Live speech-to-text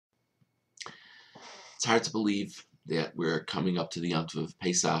It's hard to believe that we're coming up to the Yom Tov of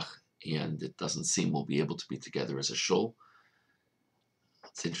Pesach, and it doesn't seem we'll be able to be together as a shul.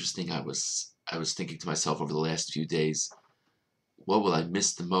 It's interesting. I was thinking to myself over the last few days, what will I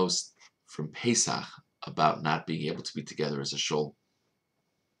miss the most from Pesach about not being able to be together as a shul?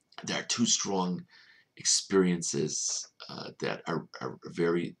 There are two strong experiences that are a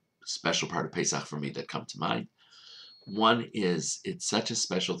very special part of Pesach for me that come to mind. One is it's such a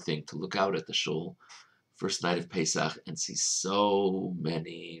special thing to look out at the shul first night of Pesach and see so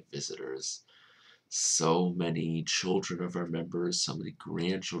many visitors, so many children of our members, so many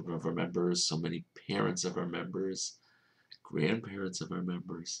grandchildren of our members, so many parents of our members, grandparents of our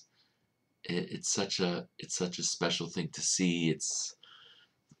members. It's such a special thing to see. It's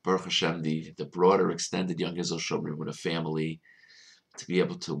Baruch Hashem, the broader extended Young Israel Shomrim with a family, to be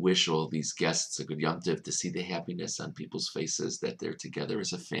able to wish all these guests a good Yom Tov, to see the happiness on people's faces that they're together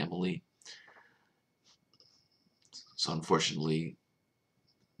as a family. So unfortunately,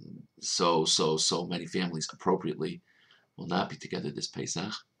 so many families appropriately will not be together this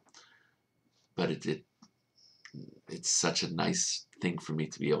Pesach. But it's such a nice thing for me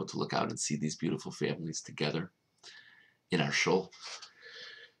to be able to look out and see these beautiful families together in our shul.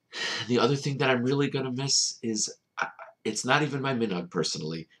 The other thing that I'm really going to miss is, it's not even my minhag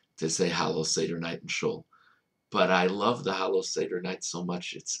personally to say Hallel Seder night in shul, but I love the Hallel Seder night so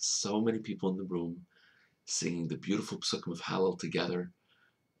much. It's so many people in the room singing the beautiful psukim of Hallel together.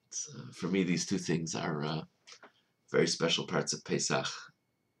 For me, these two things are very special parts of Pesach,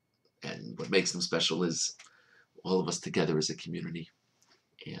 and what makes them special is all of us together as a community.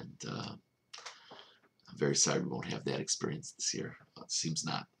 And I'm very sorry we won't have that experience this year. It seems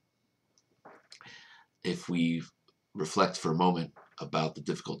not. If we reflect for a moment about the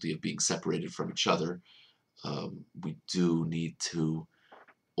difficulty of being separated from each other, we do need to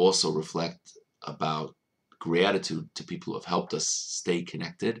also reflect about gratitude to people who have helped us stay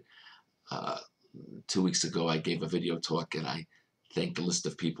connected. 2 weeks ago, I gave a video talk and I thanked a list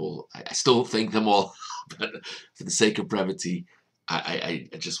of people. I still thank them all, but for the sake of brevity, I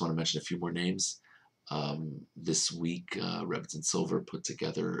just want to mention a few more names. This week, Rebbetzin Silver put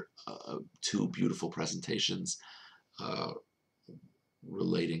together 2 beautiful presentations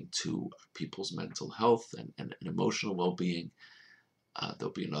relating to people's mental health and emotional well-being.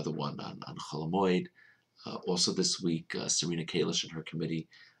 There'll be another one on Chol Hamoed. Also this week, Serena Kalish and her committee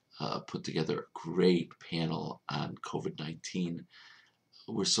put together a great panel on COVID-19.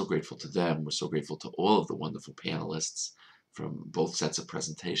 We're so grateful to them. We're so grateful to all of the wonderful panelists from both sets of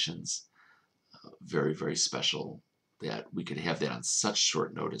presentations. Very, very special that we could have that on such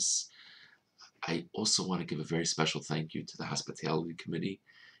short notice. I also want to give a very special thank you to the Hospitality Committee,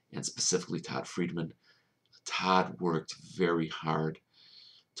 and specifically Todd Friedman. Todd worked very hard,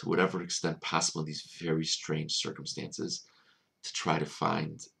 to whatever extent possible in these very strange circumstances, to try to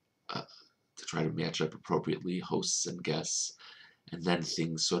match up appropriately hosts and guests. And then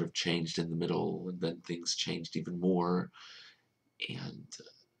things sort of changed in the middle, and then things changed even more. And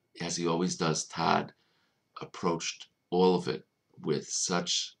as he always does, Todd approached all of it with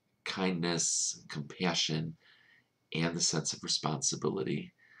such kindness, compassion, and the sense of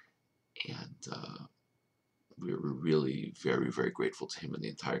responsibility. And we're really very, very grateful to him and the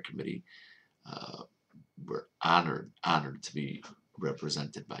entire committee. We're honored to be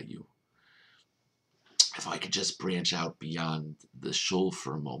represented by you. If I could just branch out beyond the shul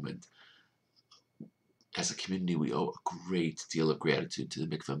for a moment, as a community, we owe a great deal of gratitude to the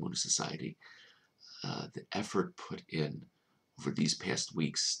Mikveh Emunah Society. The effort put in over these past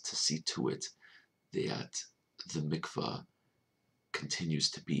weeks to see to it that the mikveh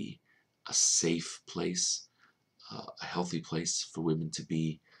continues to be a safe place, a healthy place for women to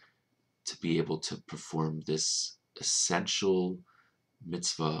be able to perform this essential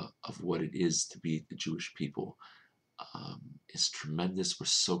mitzvah of what it is to be the Jewish people, is tremendous. We're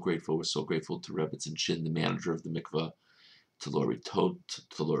so grateful. We're so grateful to Rebbetzin Shin, the manager of the mikveh, to Lori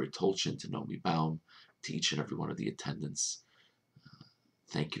Tolchin, to Nomi Baum, to each and every one of the attendants.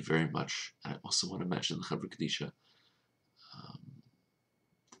 Thank you very much. And I also want to mention the Chevra Kadisha,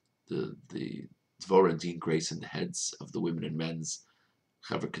 the Dvorah and Dean Grace, and the heads of the women and men's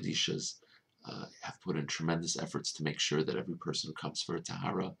Chevra Kadishas have put in tremendous efforts to make sure that every person who comes for a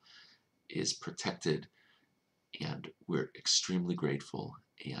Tahara is protected, and we're extremely grateful.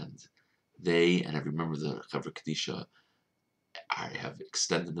 And they and every member of the Chevra Kadisha have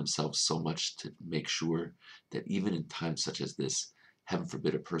extended themselves so much to make sure that even in times such as this, heaven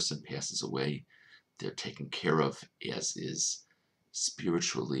forbid a person passes away, they're taken care of as is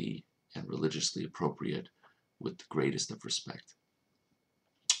spiritually and religiously appropriate, with the greatest of respect.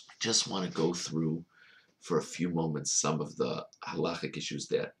 I just want to go through for a few moments some of the halachic issues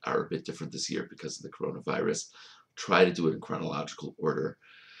that are a bit different this year because of the coronavirus. Try to do it in chronological order.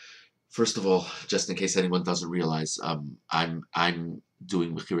 First of all, just in case anyone doesn't realize, I'm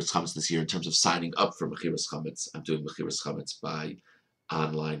doing Mechiras Chametz this year in terms of signing up for Mechiras Chametz. I'm doing Mechiras Chametz by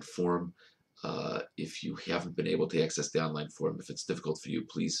online form. If you haven't been able to access the online form, if it's difficult for you,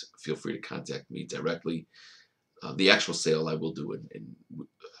 please feel free to contact me directly. The actual sale I will do,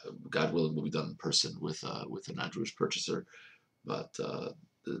 God willing, will be done in person with a non-Jewish purchaser. But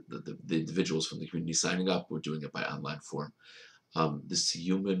the individuals from the community signing up, we're doing it by online form. The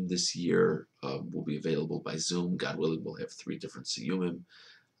siyumim this year will be available by Zoom. God willing, we'll have 3 different siyumim.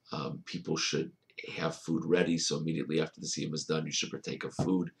 People should have food ready, so immediately after the siyum is done, you should partake of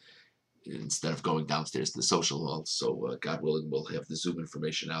food instead of going downstairs to the social hall. So God willing, we'll have the Zoom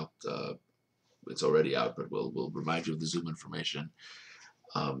information out. It's already out, but we'll remind you of the Zoom information.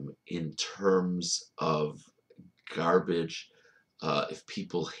 In terms of garbage, if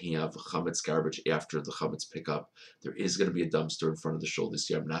people have chametz garbage after the chametz pickup, there is going to be a dumpster in front of the shul this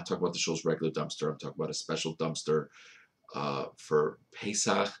year. I'm not talking about the shul's regular dumpster. I'm talking about a special dumpster for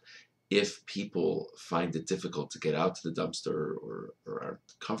Pesach. If people find it difficult to get out to the dumpster or aren't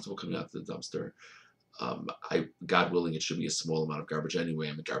comfortable coming out to the dumpster, God willing, it should be a small amount of garbage anyway,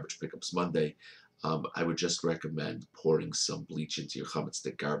 and the garbage pickup's Monday. I would just recommend pouring some bleach into your chametz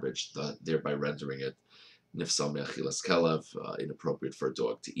stick garbage, thereby rendering it nifsal me'achilas kelev, inappropriate for a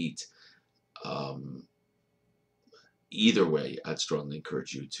dog to eat. Either way, I'd strongly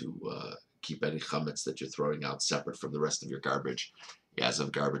encourage you to keep any chametz that you're throwing out separate from the rest of your garbage as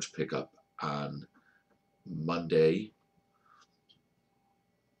of garbage pickup on Monday.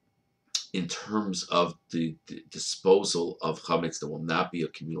 In terms of the disposal of chametz, there will not be a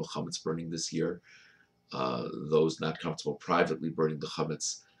communal chametz burning this year. Those not comfortable privately burning the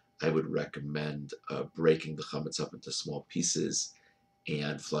chametz, I would recommend breaking the chametz up into small pieces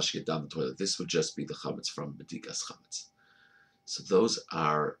and flushing it down the toilet. This would just be the chametz from bedikas chametz. So those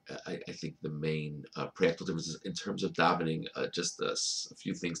are, I think, the main practical differences. In terms of davening, just a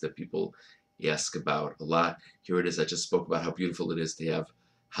few things that people ask about a lot. Here it is. I just spoke about how beautiful it is to have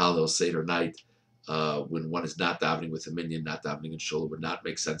Hallel Seder night when one is not davening with a minyan, not davening in shul. It would not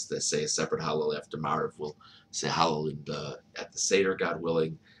make sense to say a separate Hallel after Marav. We'll say Hallel at the Seder, God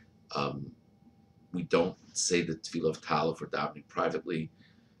willing. We don't say the tefillah of Tal if we're davening privately.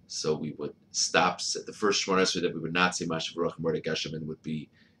 So we would stop at the first Shemona Esrei that we would not say Mashav Baruch Mordei Geshem, and would be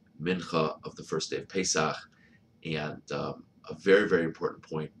Mincha of the first day of Pesach. And a very, very important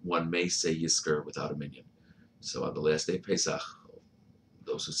point, one may say Yizkor without a minyan. So on the last day of Pesach,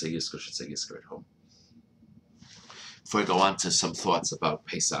 those who say Yizkor should say Yizkor at home. Before I go on to some thoughts about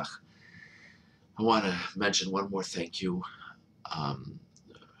Pesach, I want to mention one more thank you.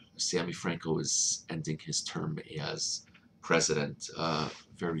 Sammy Franco is ending his term as president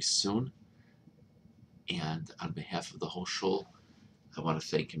very soon. And on behalf of the whole shul, I want to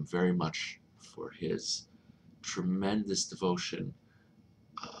thank him very much for his tremendous devotion,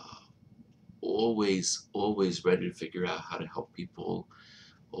 always ready to figure out how to help people,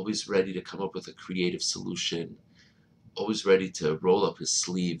 always ready to come up with a creative solution, always ready to roll up his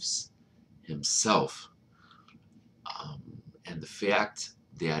sleeves himself. And the fact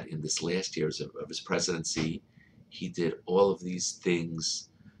that in this last years of his presidency, he did all of these things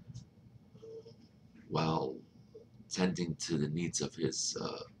while tending to the needs of his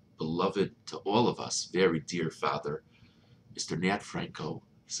beloved, to all of us, very dear father, Mr. Nat Franco,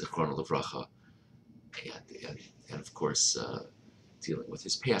 Zichrono Livracha, and of course dealing with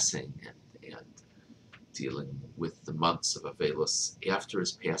his passing and dealing with the months of Avelos after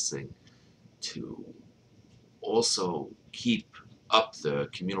his passing, to also keep up the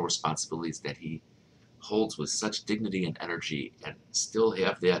communal responsibilities that he holds with such dignity and energy and still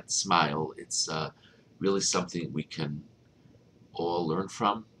have that smile. It's really something we can all learn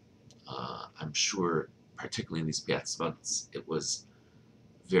from. I'm sure, particularly in these past months, it was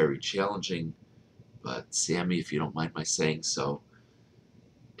very challenging. But Sammy, if you don't mind my saying so,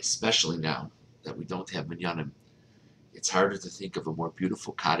 especially now that we don't have minyanim, it's harder to think of a more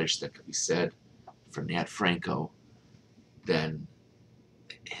beautiful Kaddish that could be said for Nat Franco than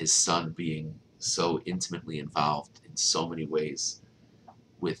his son being so intimately involved in so many ways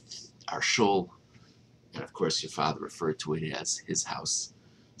with our shul. And of course, your father referred to it as his house.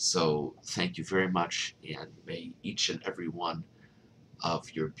 So thank you very much, and may each and every one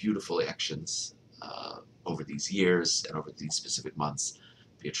of your beautiful actions over these years and over these specific months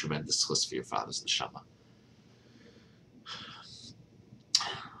be a tremendous chus for your father's neshama.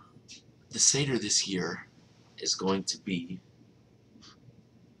 The Seder this year is going to be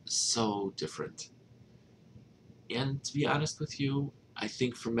so different And to be honest with you, I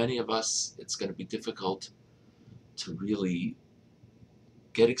think for many of us, it's going to be difficult to really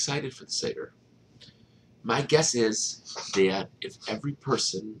get excited for the Seder. My guess is that if every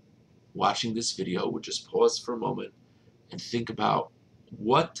person watching this video would just pause for a moment and think about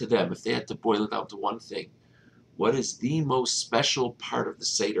what to them, if they had to boil it down to one thing, what is the most special part of the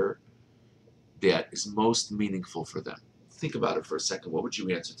Seder that is most meaningful for them? Think about it for a second. What would you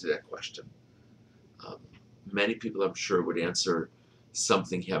answer to that question? Um, Many people, I'm sure, would answer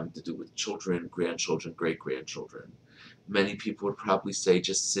something having to do with children, grandchildren, great-grandchildren. Many people would probably say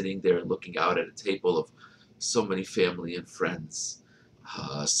just sitting there and looking out at a table of so many family and friends.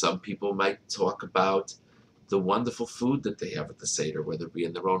 Some people might talk about the wonderful food that they have at the Seder, whether it be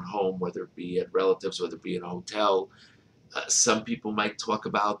in their own home, whether it be at relatives, whether it be in a hotel. Some people might talk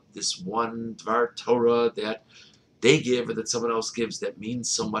about this one Dvar Torah that they give or that someone else gives that means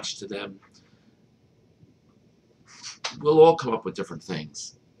so much to them. We'll all come up with different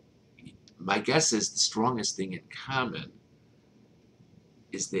things. My guess is the strongest thing in common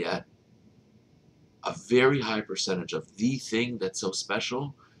is that a very high percentage of the thing that's so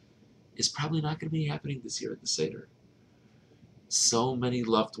special is probably not going to be happening this year at the Seder. So many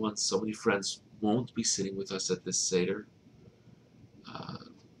loved ones, so many friends won't be sitting with us at this Seder.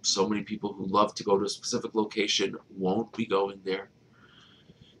 So many people who love to go to a specific location won't be going there.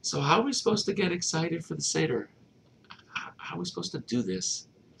 So how are we supposed to get excited for the Seder? How are we supposed to do this?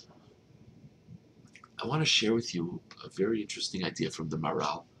 I want to share with you a very interesting idea from the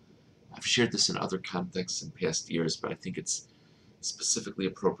Maral. I've shared this in other contexts in past years, but I think it's specifically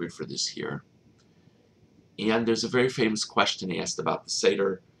appropriate for this year. And there's a very famous question asked about the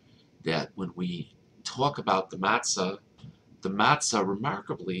Seder that when we talk about the matzah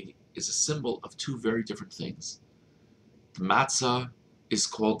remarkably is a symbol of two very different things. The matzah is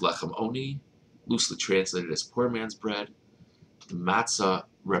called lechem oni, loosely translated as poor man's bread. The matzah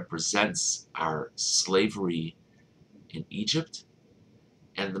represents our slavery in Egypt,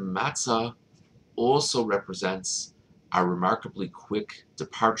 and the matzah also represents our remarkably quick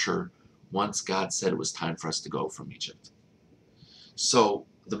departure once God said it was time for us to go from Egypt. So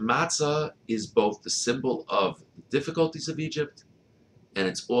the matzah is both the symbol of the difficulties of Egypt, and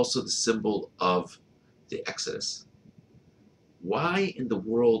it's also the symbol of the Exodus. Why in the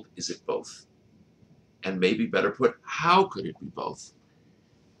world is it both? And maybe better put, how could it be both?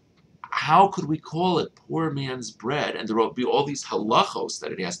 How could we call it poor man's bread? And there will be all these halachos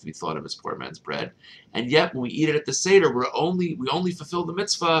that it has to be thought of as poor man's bread. And yet when we eat it at the Seder, we only fulfill the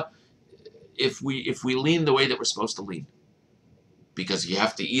mitzvah if we lean the way that we're supposed to lean. Because you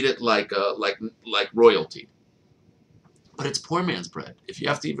have to eat it like royalty. But it's poor man's bread. If you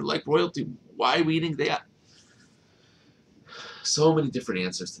have to eat it like royalty, why are we eating that? So many different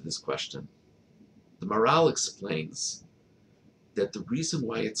answers to this question. The Maral explains that the reason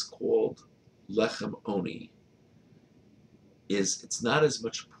why it's called lechem oni is it's not as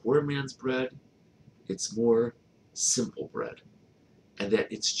much poor man's bread, it's more simple bread. And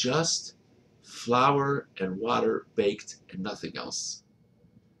that it's just flour and water baked and nothing else.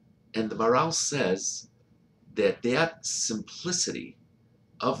 And the Maral says that simplicity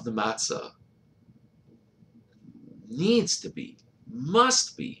of the matzah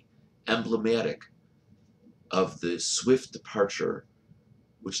must be emblematic of the swift departure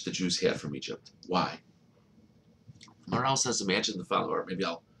which the Jews had from Egypt. Why? Maral says, imagine the following, or maybe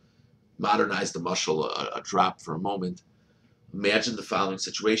I'll modernize the mashal a drop for a moment. Imagine the following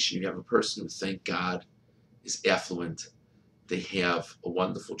situation. You have a person who, thank God, is affluent. They have a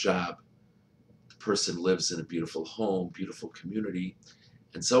wonderful job. The person lives in a beautiful home, beautiful community,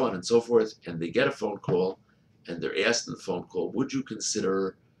 and so on and so forth. And they get a phone call, and they're asked in the phone call, would you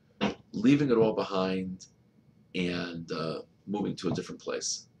consider leaving it all behind and moving to a different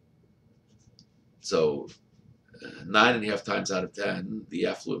place? So 9.5 times out of 10, the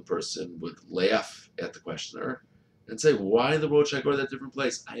affluent person would laugh at the questioner and say, why in the world should I go to that different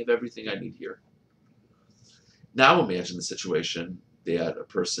place? I have everything I need here. Now imagine the situation that a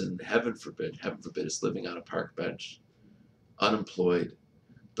person, heaven forbid, is living on a park bench, unemployed,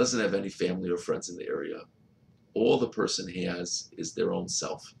 doesn't have any family or friends in the area. All the person has is their own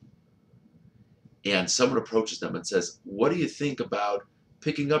self. And someone approaches them and says, what do you think about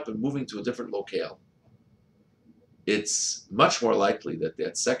picking up and moving to a different locale? It's much more likely that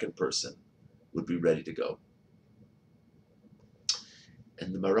that second person would be ready to go.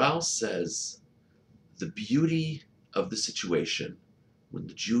 And the Maral says the beauty of the situation when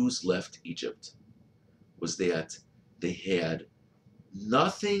the Jews left Egypt was that they had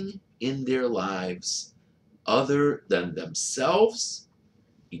nothing in their lives other than themselves,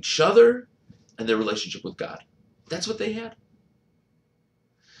 each other, and their relationship with God. That's what they had.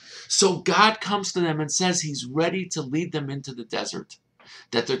 So God comes to them and says he's ready to lead them into the desert,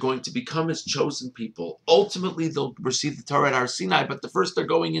 that they're going to become his chosen people. Ultimately, they'll receive the Torah at Har Sinai, but first they're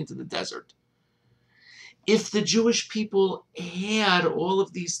going into the desert. If the Jewish people had all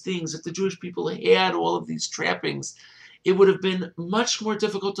of these things, if the Jewish people had all of these trappings, it would have been much more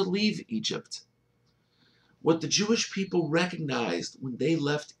difficult to leave Egypt. What the Jewish people recognized when they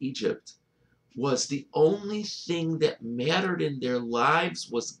left Egypt was the only thing that mattered in their lives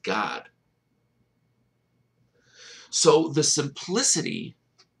was God. So the simplicity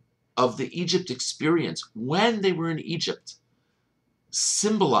of the Egypt experience when they were in Egypt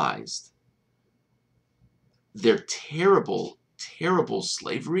symbolized their terrible, terrible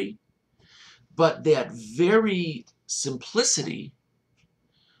slavery, but that very simplicity,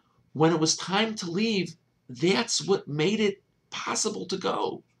 when it was time to leave, that's what made it possible to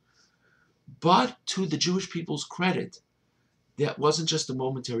go. But to the Jewish people's credit, that wasn't just a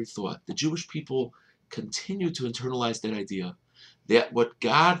momentary thought. The Jewish people continued to internalize that idea that what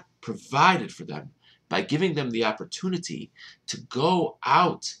God provided for them by giving them the opportunity to go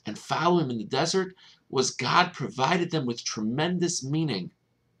out and follow him in the desert was God provided them with tremendous meaning.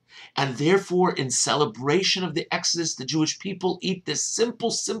 And therefore, in celebration of the Exodus, the Jewish people eat this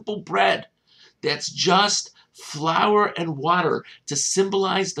simple, simple bread that's just flour and water to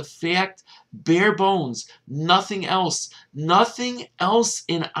symbolize the fact, bare bones, nothing else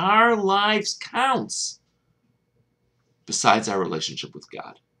in our lives counts besides our relationship with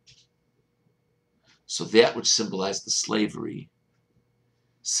God. So that which symbolized the slavery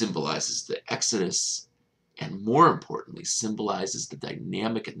symbolizes the Exodus, and more importantly, symbolizes the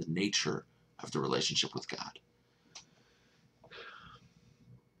dynamic and the nature of the relationship with God.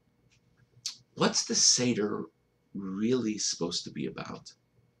 What's the Seder really supposed to be about?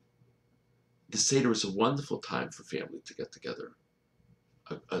 The Seder is a wonderful time for family to get together,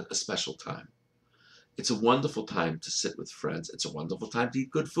 a special time. It's a wonderful time to sit with friends. It's a wonderful time to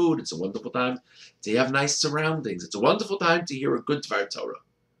eat good food. It's a wonderful time to have nice surroundings. It's a wonderful time to hear a good Dvar Torah.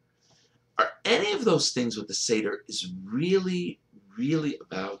 Are any of those things what the Seder is really, really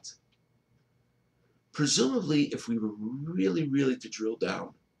about? Presumably, if we were really, really to drill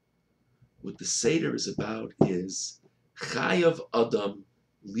down, what the Seder is about is Chayav Adam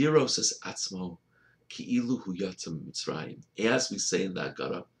Liros es Atzmo Ki'ilu Hu Yatzam Mitzrayim. As we say in the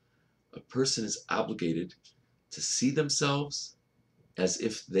Haggadah, a person is obligated to see themselves as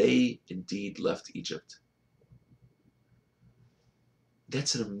if they indeed left Egypt.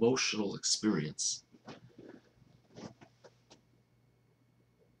 That's an emotional experience.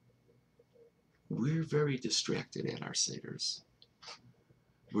 We're very distracted at our Seders.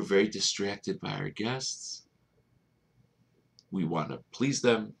 We're very distracted by our guests. We want to please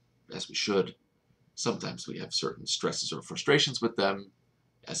them, as we should. Sometimes we have certain stresses or frustrations with them,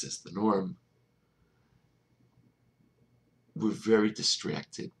 as is the norm. We're very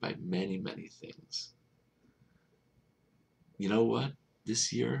distracted by many, many things. You know what?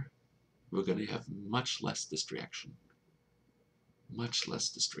 This year, we're going to have much less distraction. Much less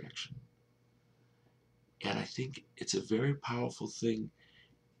distraction. And I think it's a very powerful thing.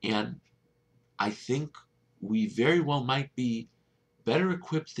 And I think we very well might be better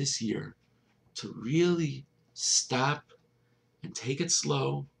equipped this year to really stop and take it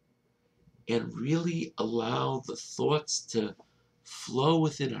slow and really allow the thoughts to flow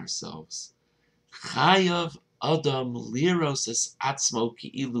within ourselves. Chayav Adam Liros es Atzmo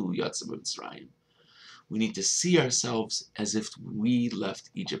Ki'ilu Yatzam Mitzrayim. We need to see ourselves as if we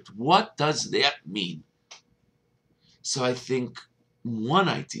left Egypt. What does that mean? So I think one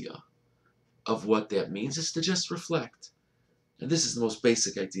idea of what that means is to just reflect. And this is the most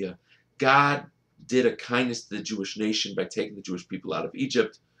basic idea. God did a kindness to the Jewish nation by taking the Jewish people out of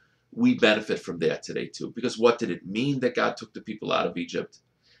Egypt. We benefit from that today too. Because what did it mean that God took the people out of Egypt?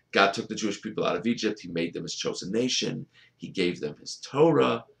 God took the Jewish people out of Egypt. He made them his chosen nation. He gave them his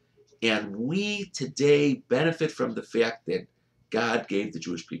Torah. And we today benefit from the fact that God gave the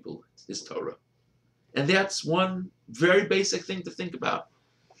Jewish people his Torah. And that's one very basic thing to think about.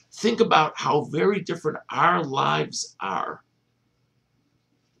 Think about how very different our lives are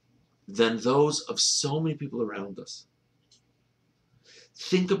than those of so many people around us.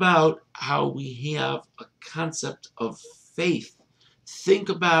 Think about how we have a concept of faith. Think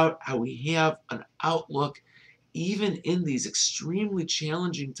about how we have an outlook, even in these extremely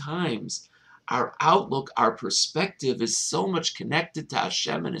challenging times. Our outlook, our perspective is so much connected to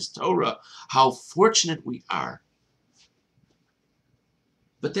Hashem and his Torah. How fortunate we are.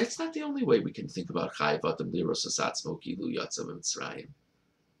 But that's not the only way we can think about Chayav Adam Liros es Atzmo Ki'ilu Yatzam Mitzrayim.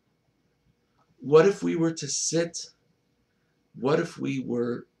 What if we were to sit? What if we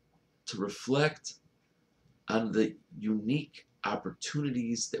were to reflect on the unique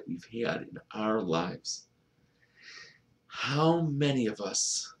opportunities that we've had in our lives? How many of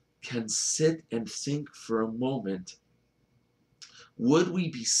us can sit and think for a moment, would we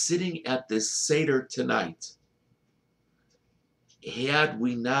be sitting at this Seder tonight had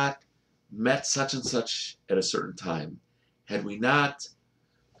we not met such and such at a certain time? Had we not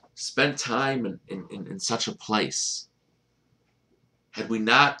spent time in such a place? Had we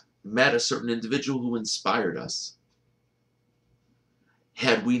not met a certain individual who inspired us?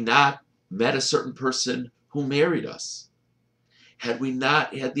 Had we not met a certain person who married us? Had we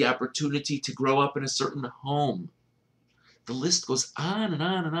not had the opportunity to grow up in a certain home? The list goes on and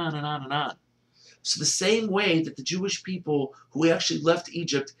on and on and on and on. So the same way that the Jewish people who actually left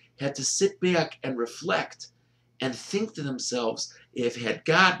Egypt had to sit back and reflect and think to themselves, if had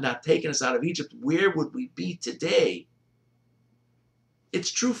God not taken us out of Egypt, where would we be today?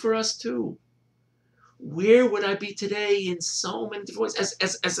 It's true for us too. Where would I be today in so many different ways?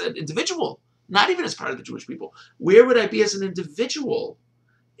 As an individual, not even as part of the Jewish people. Where would I be as an individual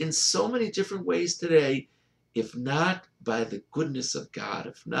in so many different ways today, if not by the goodness of God,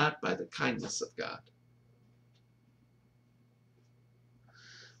 if not by the kindness of God?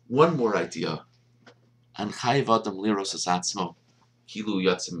 One more idea. An chayiv adam liros es atzmo, kilu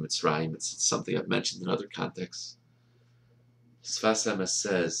yatzim mitzrayim. It's something I've mentioned in other contexts. Sfas Emes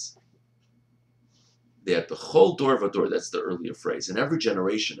says that the whole dor vador, that's the earlier phrase, in every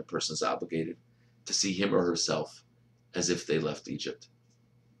generation a person is obligated to see him or herself as if they left Egypt.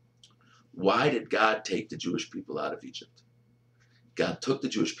 Why did God take the Jewish people out of Egypt? God took the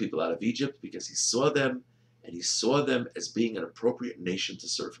Jewish people out of Egypt because he saw them, and he saw them as being an appropriate nation to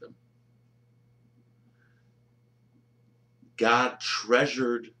serve him. God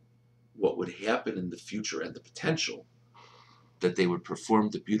treasured what would happen in the future and the potential that they would perform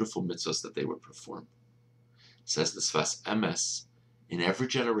the beautiful mitzvahs that they would perform. Says the Sfas Emes, in every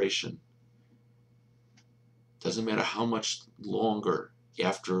generation, doesn't matter how much longer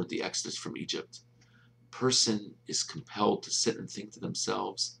after the exodus from Egypt, person is compelled to sit and think to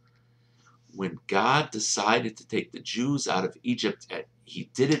themselves, when God decided to take the Jews out of Egypt, he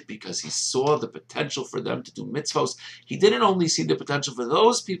did it because he saw the potential for them to do mitzvos. He didn't only see the potential for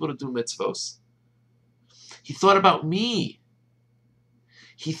those people to do mitzvos. He thought about me.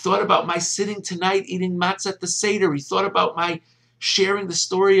 He thought about my sitting tonight eating matzah at the Seder. He thought about my sharing the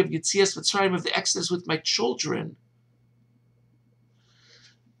story of Yetzias Mitzrayim, of the Exodus, with my children.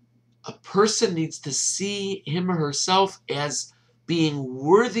 A person needs to see him or herself as being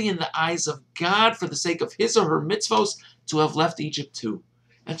worthy in the eyes of God for the sake of his or her mitzvos to have left Egypt too.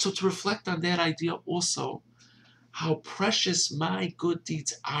 And so to reflect on that idea also, how precious my good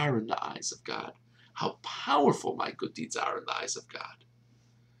deeds are in the eyes of God, how powerful my good deeds are in the eyes of God.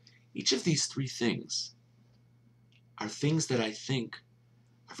 Each of these three things are things that I think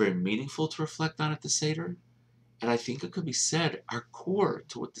are very meaningful to reflect on at the Seder, and I think it could be said are core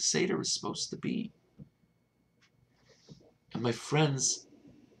to what the Seder is supposed to be. And my friends,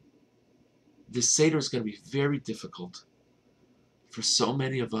 this Seder is going to be very difficult for so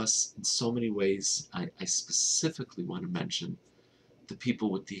many of us in so many ways. I specifically want to mention the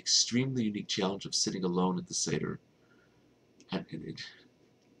people with the extremely unique challenge of sitting alone at the Seder. And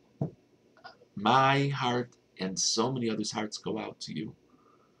my heart and so many others' hearts go out to you.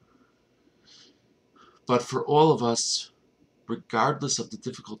 But for all of us, regardless of the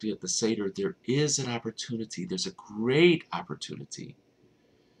difficulty at the Seder, there is an opportunity, there's a great opportunity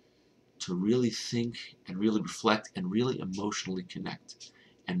to really think and really reflect and really emotionally connect.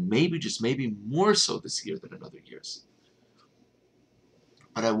 And maybe, just maybe more so this year than in other years.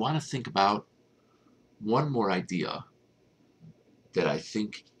 But I want to think about one more idea that I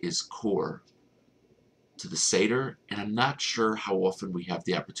think is core to the Seder, and I'm not sure how often we have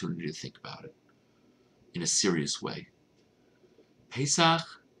the opportunity to think about it in a serious way. Pesach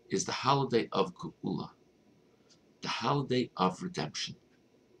is the holiday of Geula, the holiday of redemption.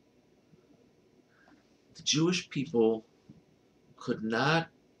 The Jewish people could not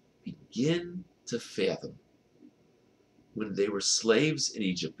begin to fathom, when they were slaves in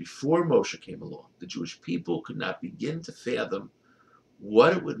Egypt before Moshe came along, the Jewish people could not begin to fathom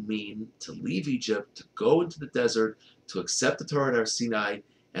what it would mean to leave Egypt, to go into the desert, to accept the Torah at Har Sinai,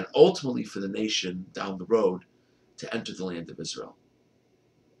 and ultimately for the nation down the road to enter the land of Israel.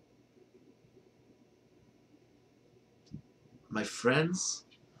 My friends,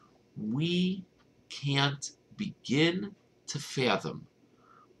 we can't begin to fathom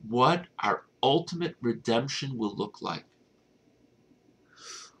what our ultimate redemption will look like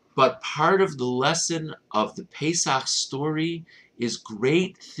But part of the lesson of the Pesach story is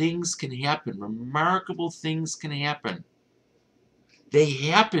great things can happen. Remarkable things can happen. They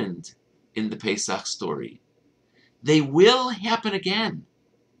happened in the Pesach story. They will happen again.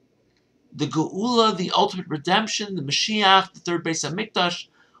 The Geula, the ultimate redemption, the Mashiach, the third Beis HaMikdash,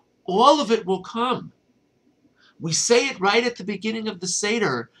 all of it will come. We say it right at the beginning of the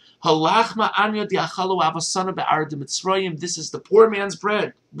Seder. Halachma anya diachalo avasana be'arad mitzrayim. This is the poor man's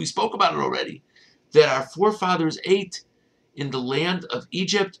bread. We spoke about it already. That our forefathers ate in the land of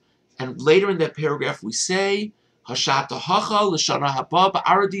Egypt. And later in that paragraph we say, Hashata hacha l'shana haba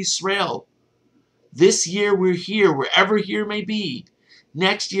ba'arad Yisrael. This year we're here, wherever here may be.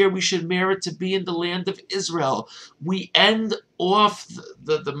 Next year we should merit to be in the land of Israel. We end off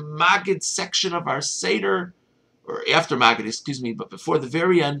the Maggid section of our Seder, or after Maggid, excuse me, but before the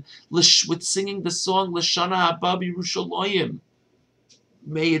very end, with singing the song L'Shana Haba B'Yerushalayim.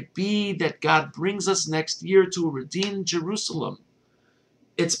 May it be that God brings us next year to a redeemed Jerusalem.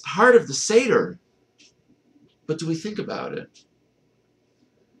 It's part of the Seder, but do we think about it?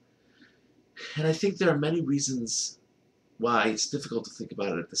 And I think there are many reasons why it's difficult to think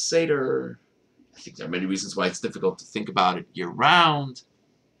about it at the Seder. I think there are many reasons why it's difficult to think about it year-round.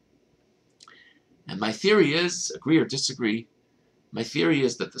 And my theory is, agree or disagree, my theory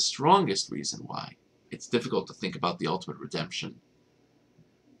is that the strongest reason why it's difficult to think about the ultimate redemption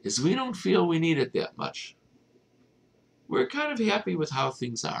is we don't feel we need it that much. We're kind of happy with how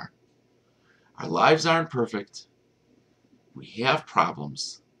things are. Our lives aren't perfect. We have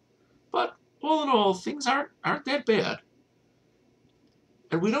problems. But all in all, things aren't that bad.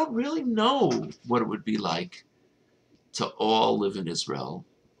 And we don't really know what it would be like to all live in Israel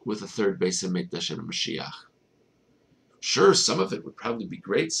with a third Beis HaMikdash and a Mashiach. Sure, some of it would probably be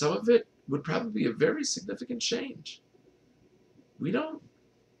great. Some of it would probably be a very significant change. We don't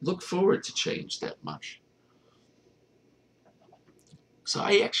look forward to change that much. So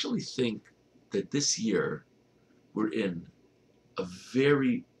I actually think that this year we're in a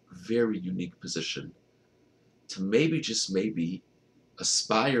very, very unique position to maybe, just maybe,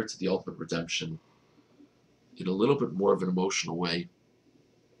 aspire to the ultimate redemption in a little bit more of an emotional way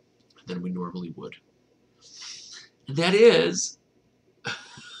than we normally would. And that is,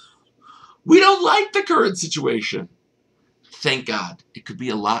 we don't like the current situation. Thank God. It could be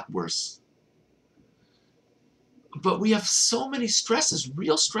a lot worse. But we have so many stresses,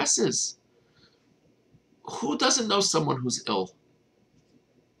 real stresses. Who doesn't know someone who's ill?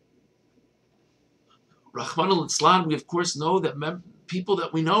 Rahman al-Islam, we of course know that people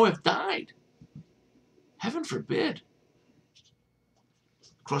that we know have died. Heaven forbid.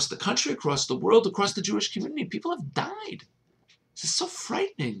 Across the country, across the world, across the Jewish community, people have died. This is so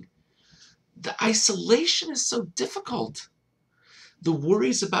frightening. The isolation is so difficult. The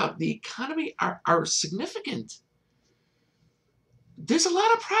worries about the economy are significant. There's a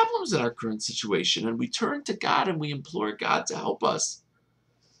lot of problems in our current situation, and we turn to God and we implore God to help us.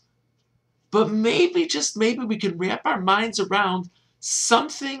 But maybe, just maybe, we can wrap our minds around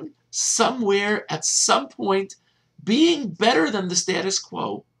something, somewhere, at some point, being better than the status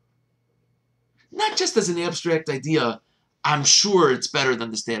quo. Not just as an abstract idea, I'm sure it's better than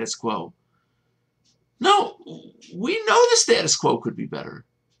the status quo. No, we know the status quo could be better.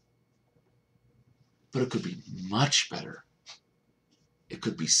 But it could be much better. It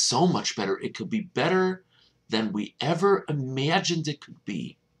could be so much better. It could be better than we ever imagined it could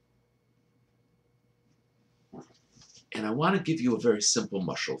be. And I want to give you a very simple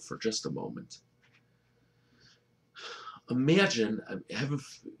mashal for just a moment. Imagine,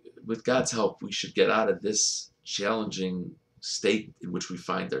 with God's help, we should get out of this challenging state in which we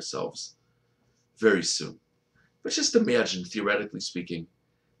find ourselves very soon. But just imagine, theoretically speaking,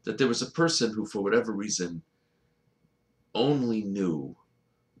 that there was a person who, for whatever reason, only knew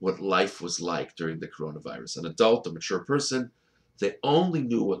what life was like during the coronavirus. An adult, a mature person, they only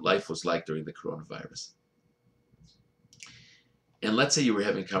knew what life was like during the coronavirus. And let's say you were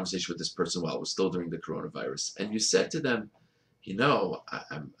having a conversation with this person while it was still during the coronavirus, and you said to them, you know,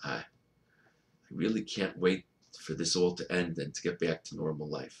 I really can't wait for this all to end and to get back to normal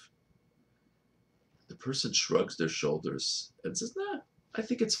life. The person shrugs their shoulders and says, nah, I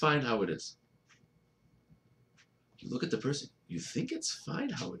think it's fine how it is. You look at the person, you think it's fine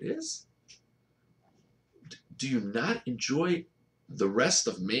how it is? Do you not enjoy the rest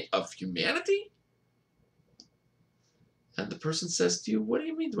of humanity? And the person says to you, what do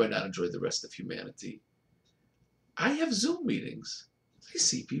you mean do I not enjoy the rest of humanity? I have Zoom meetings. I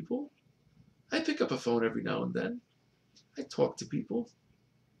see people. I pick up a phone every now and then. I talk to people.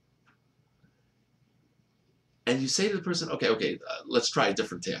 and you say to the person, okay, let's try a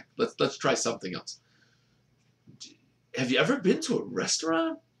different tack. Let's try something else. Have you ever been to a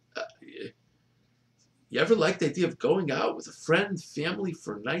restaurant? You ever like the idea of going out with a friend, family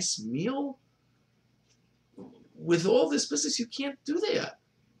for a nice meal? With all this business, you can't do that.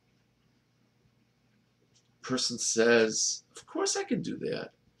 Person says, of course I can do that.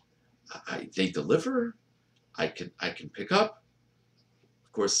 They deliver. I can pick up.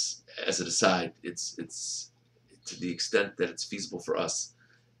 Of course, as an aside, it's to the extent that it's feasible for us,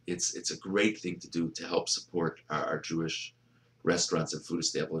 it's a great thing to do to help support our Jewish restaurants and food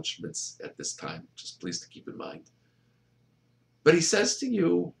establishments at this time. Just please to keep in mind. But he says to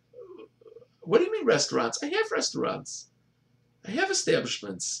you, what do you mean restaurants? I have restaurants. I have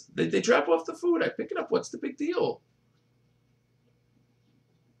establishments. They drop off the food. I pick it up. What's the big deal?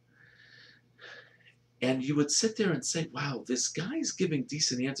 And you would sit there and say, wow, this guy's giving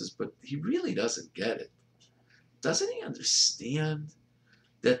decent answers, but he really doesn't get it. Doesn't he understand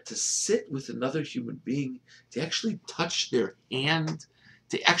that to sit with another human being, to actually touch their hand,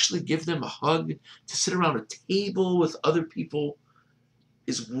 to actually give them a hug, to sit around a table with other people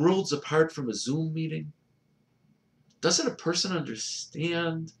is worlds apart from a Zoom meeting? Doesn't a person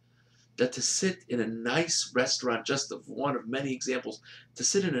understand that to sit in a nice restaurant, just of one of many examples, to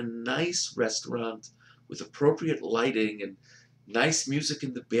sit in a nice restaurant with appropriate lighting and nice music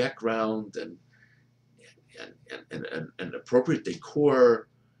in the background and appropriate decor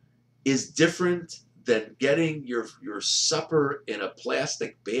is different than getting your supper in a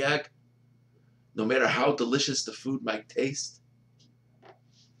plastic bag, no matter how delicious the food might taste?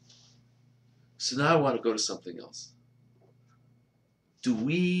 So now I want to go to something else. Do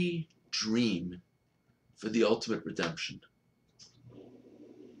we dream for the ultimate redemption?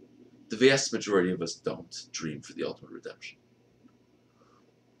 The vast majority of us don't dream for the ultimate redemption.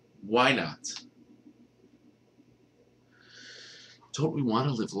 Why not? Don't we want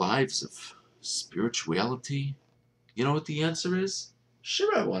to live lives of spirituality? You know what the answer is?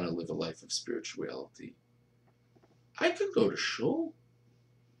 Sure, I want to live a life of spirituality. I can go to shul.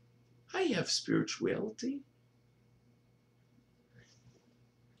 I have spirituality.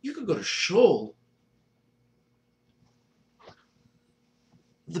 You can go to shul.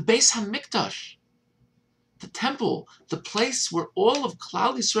 The Beis HaMikdash, the temple, the place where all of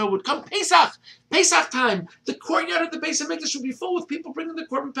Klal Yisrael would come. Pesach time. The courtyard of the Beis HaMikdash would be full with people bringing the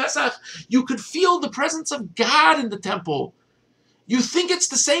Korban Pesach. You could feel the presence of God in the temple. You think it's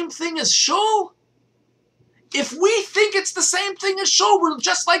the same thing as shul? If we think it's the same thing as shul, we're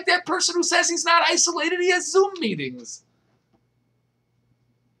just like that person who says he's not isolated, he has Zoom meetings.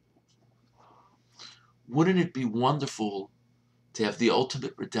 Wouldn't it be wonderful to have the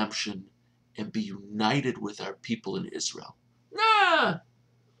ultimate redemption and be united with our people in Israel? Nah,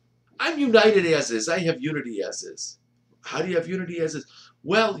 I'm united as is. I have unity as is. How do you have unity as is?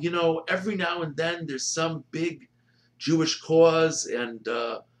 Well, every now and then there's some big Jewish cause and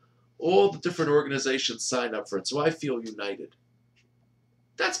all the different organizations sign up for it, so I feel united.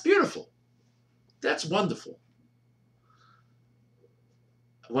 That's beautiful. That's wonderful.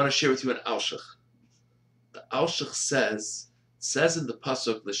 I want to share with you an Alshach. The Alshach says in the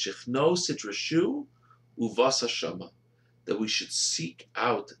pasuk, "L'shichno sidrashu uvas hashama," that we should seek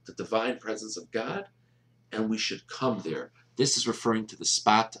out the divine presence of God, and we should come there. This is referring to the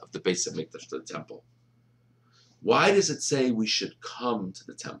spot of the Beis HaMikdash, the temple. Why does it say we should come to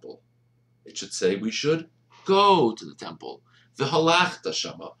the temple? It should say we should go to the temple. V'halachta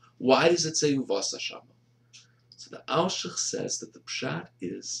shama. Why does it say uvas hashama? So the Alshach says that the pshat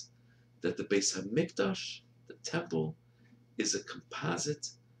is that the Beis HaMikdash, the temple, is a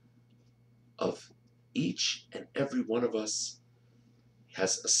composite of each and every one of us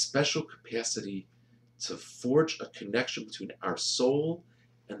has a special capacity to forge a connection between our soul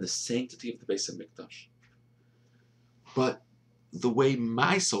and the sanctity of the Beis HaMikdash. But the way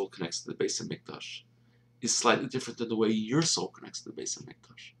my soul connects to the Beis HaMikdash is slightly different than the way your soul connects to the Beis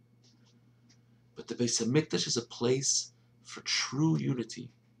HaMikdash. But the Beis HaMikdash is a place for true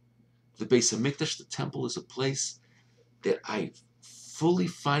unity. The Beis HaMikdash, the temple, is a place that I fully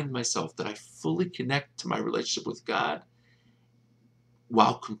find myself, that I fully connect to my relationship with God,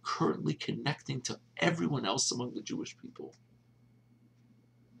 while concurrently connecting to everyone else among the Jewish people.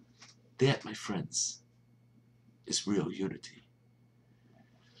 That, my friends, is real unity.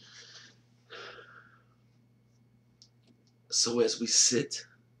 So as we sit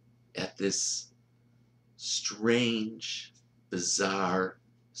at this strange, bizarre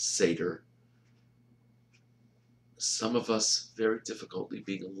Seder, some of us very difficultly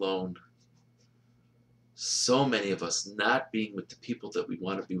being alone, so many of us not being with the people that we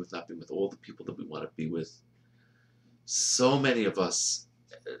want to be with, not being with all the people that we want to be with, So many of us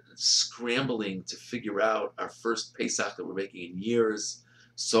scrambling to figure out our first Pesach that we're making in years.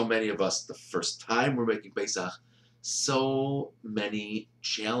 So many of us, the first time we're making Pesach. So many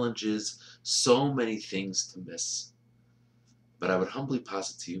challenges, so many things to miss. But I would humbly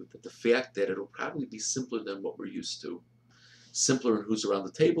posit to you that the fact that it'll probably be simpler than what we're used to, simpler in who's around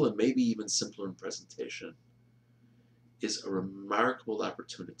the table, and maybe even simpler in presentation, is a remarkable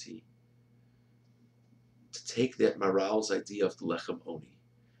opportunity to take that Maral's idea of the Lechem Oni,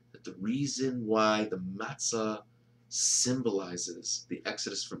 that the reason why the matzah symbolizes the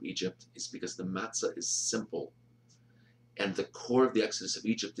exodus from Egypt is because the matzah is simple. And the core of the exodus of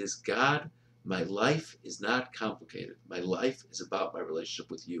Egypt is, God, my life is not complicated. My life is about my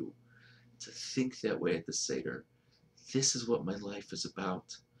relationship with you. To think that way at the Seder, this is what my life is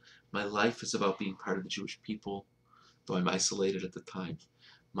about. My life is about being part of the Jewish people, though I'm isolated at the time.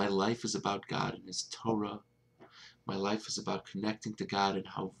 My life is about God and His Torah. My life is about connecting to God, and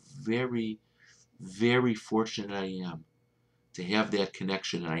how very, very fortunate I am to have that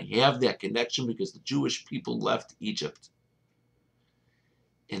connection. And I have that connection because the Jewish people left Egypt.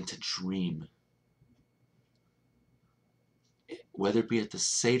 And to dream. Whether it be at the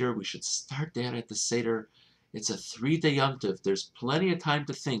Seder, we should start that at the Seder. It's a 3-day Yom Tov. There's plenty of time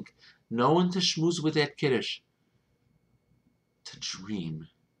to think. No one to schmooze with that Kiddush. To dream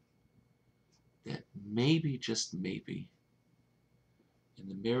that maybe, just maybe, in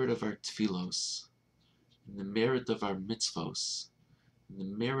the merit of our tefillos, in the merit of our mitzvos, in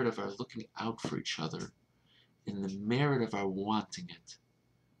the merit of our looking out for each other, in the merit of our wanting it,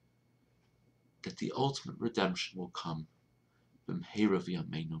 that the ultimate redemption will come. B'mheira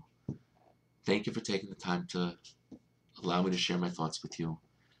v'yameinu. Thank you for taking the time to allow me to share my thoughts with you.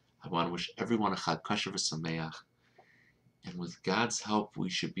 I want to wish everyone a Chag Kosher v'Sameach. And with God's help, we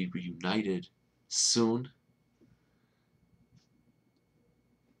should be reunited soon.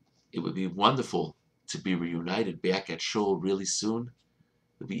 It would be wonderful to be reunited back at Shul really soon.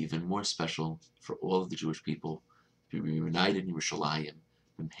 It would be even more special for all of the Jewish people to be reunited in Yerushalayim.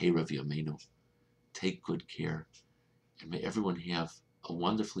 B'mheira v'yameinu. Take good care. And may everyone have a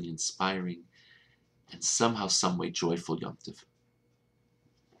wonderfully inspiring and somehow, some way joyful Yom Tov.